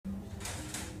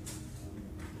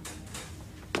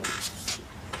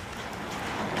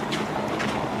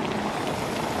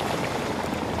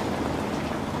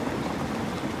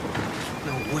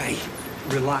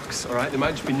Relax, all right? They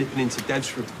might just be nipping into Debs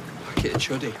for a packet of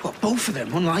chuddy. What, both of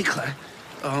them? Unlikely.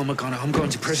 Oh, my God, I'm going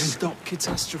to prison. Stop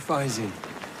catastrophising.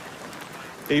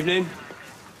 Evening.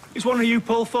 Is one of you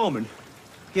Paul Foreman?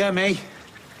 Yeah, me.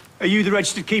 Are you the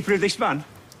registered keeper of this van?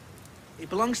 It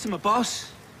belongs to my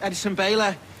boss, Edison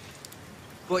Baylor.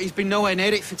 But he's been nowhere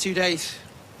near it for 2 days.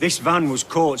 This van was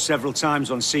caught several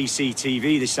times on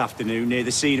CCTV this afternoon near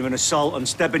the scene of an assault on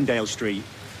Stebbindale Street.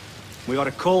 We got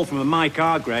a call from a Mike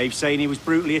Hargrave saying he was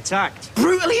brutally attacked.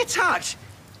 Brutally attacked?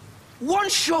 One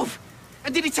shove?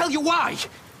 And did he tell you why?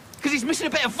 Because he's missing a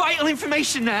bit of vital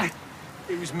information there.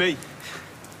 It was me.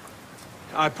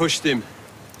 I pushed him.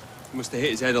 He must have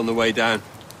hit his head on the way down.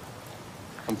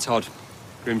 I'm Todd,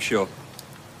 Grimshaw.